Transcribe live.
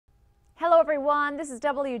everyone, this is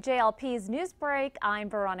WJLP's News Break. I'm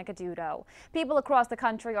Veronica Dudo. People across the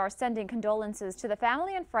country are sending condolences to the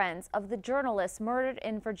family and friends of the journalists murdered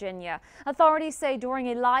in Virginia. Authorities say during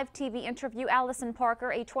a live TV interview, Allison Parker,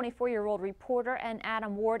 a 24-year-old reporter, and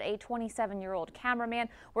Adam Ward, a 27-year-old cameraman,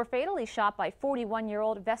 were fatally shot by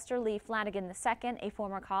 41-year-old Vester Lee Flanagan II, a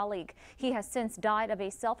former colleague. He has since died of a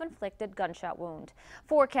self-inflicted gunshot wound.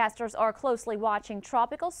 Forecasters are closely watching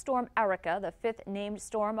Tropical Storm Erika, the fifth named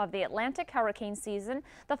storm of the Atlantic hurricane season.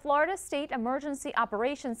 The Florida State Emergency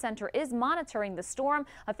Operations Center is monitoring the storm.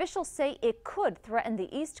 Officials say it could threaten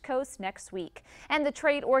the East Coast next week. And the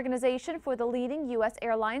trade organization for the leading U.S.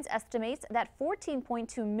 airlines estimates that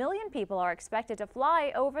 14.2 million people are expected to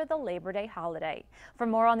fly over the Labor Day holiday. For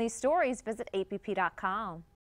more on these stories, visit APP.com.